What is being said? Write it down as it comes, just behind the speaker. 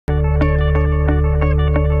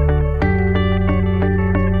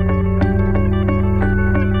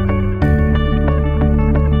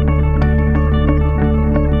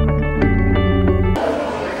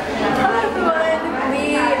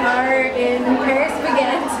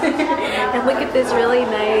And look at this really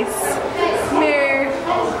nice mirror,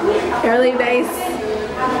 really nice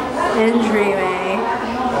entryway.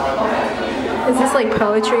 Is this like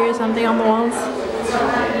poetry or something on the walls?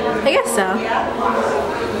 I guess so.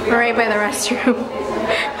 We're right by the restroom.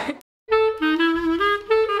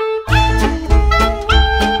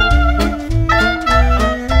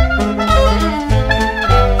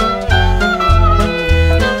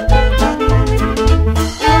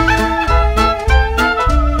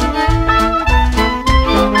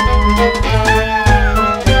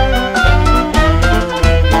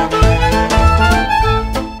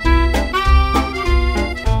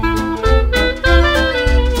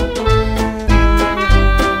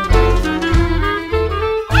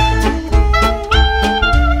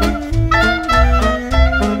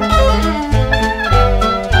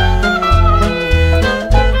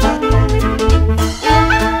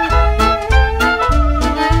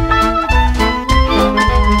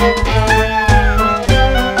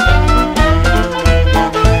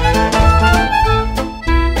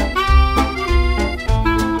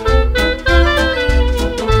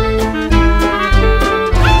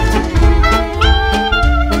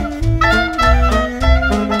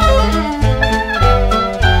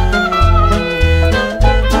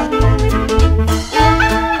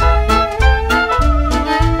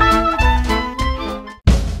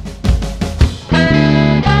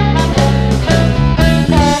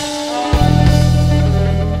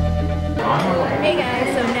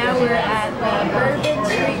 Bourbon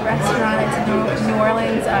Street Restaurant. It's a New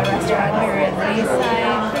Orleans restaurant here in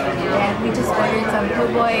Bayside. And we just ordered some po'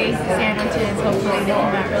 boy sandwiches. Hopefully they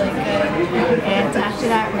come out really good. And after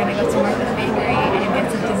that, we're going to go to Martha's Bakery and get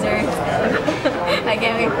some desserts. I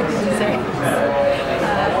can't wait for the desserts.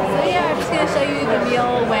 So yeah, I'm just going to show you the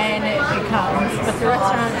meal when it comes. But the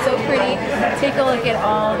restaurant's so pretty. Take a look at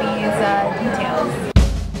all these details.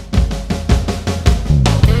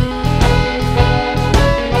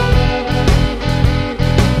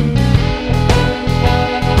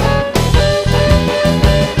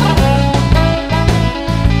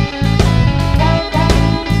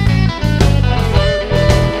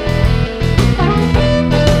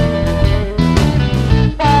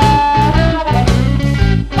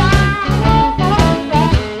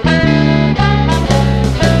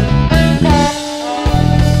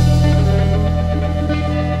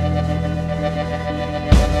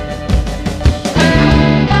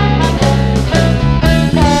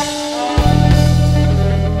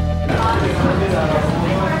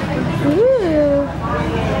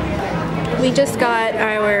 We just got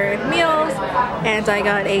our meals, and I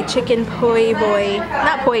got a chicken po' boy,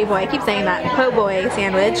 not po' boy, I keep saying that, po' boy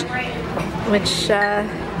sandwich, which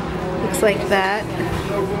looks like that.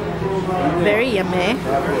 Very yummy.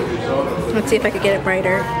 Let's see if I could get it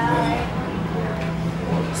brighter.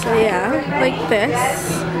 So yeah, like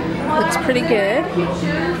this. Looks pretty good.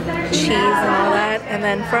 Cheese and all that, and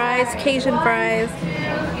then fries, Cajun fries,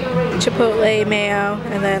 chipotle mayo,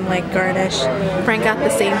 and then like garnish. Frank got the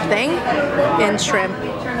same thing, and shrimp.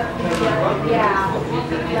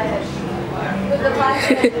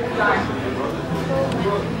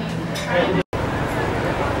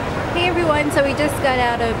 Hey everyone, so we just got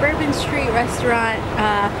out of Bourbon Street Restaurant.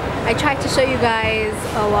 I tried to show you guys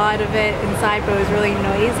a lot of it inside, but it was really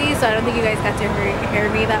noisy, so I don't think you guys got to hear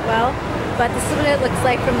me that well. But this is what it looks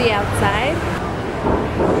like from the outside.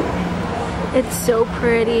 It's so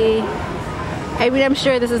pretty. I mean, I'm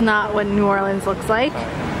sure this is not what New Orleans looks like.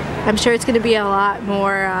 I'm sure it's going to be a lot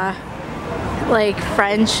more like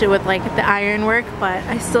French with like the ironwork, but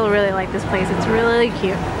I still really like this place. It's really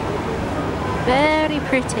cute. Very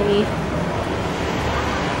pretty.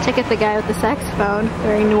 Check out the guy with the saxophone.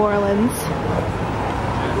 Very New Orleans.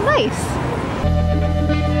 Nice.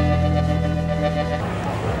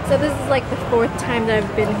 So this is like the 4th time that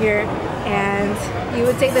I've been here, and you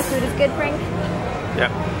would say the food is good, Frank? Yeah.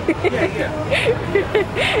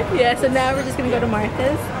 Yeah, so now we're just gonna go to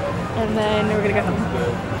Martha's, and then we're gonna go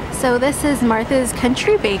home. So this is Martha's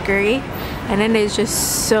Country Bakery, and it is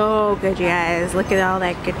just so good, you guys. Look at all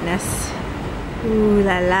that goodness. Ooh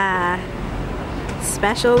la la.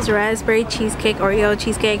 Specials, raspberry cheesecake, Oreo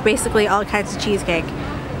cheesecake, basically all kinds of cheesecake.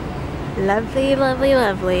 Lovely, lovely,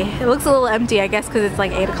 lovely. It looks a little empty, I guess, because it's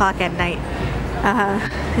like 8 o'clock at night.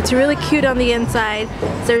 It's really cute on the inside,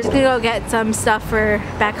 so we're just gonna go get some stuff for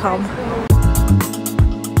back home.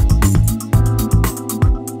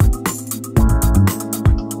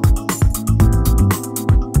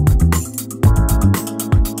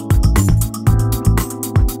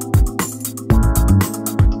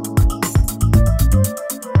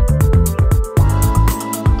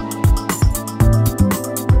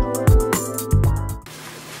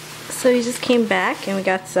 So we just came back and we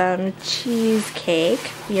got some cheesecake,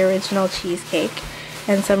 the original cheesecake,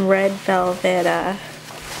 and some red velvet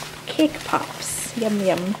cake pops. Yum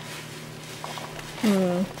yum.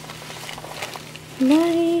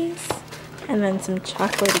 Nice. And then some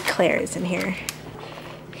chocolatey eclairs in here.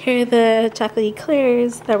 Here are the chocolatey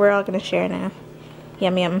eclairs that we're all gonna share now.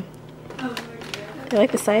 Yum yum. They're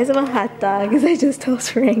like the size of a hot dog, as I just told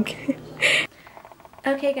Frank.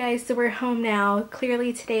 Okay guys, so we're home now.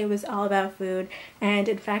 Clearly today was all about food, and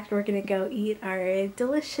in fact we're gonna go eat our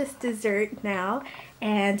delicious dessert now.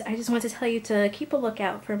 And I just want to tell you to keep a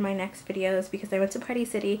lookout for my next videos because I went to Party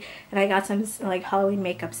City and I got some like Halloween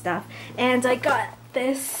makeup stuff. And I got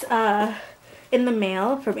this in the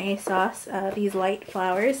mail from ASOS, these light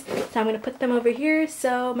flowers. So I'm gonna put them over here.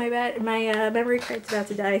 So my memory card's about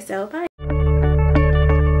to die, so bye.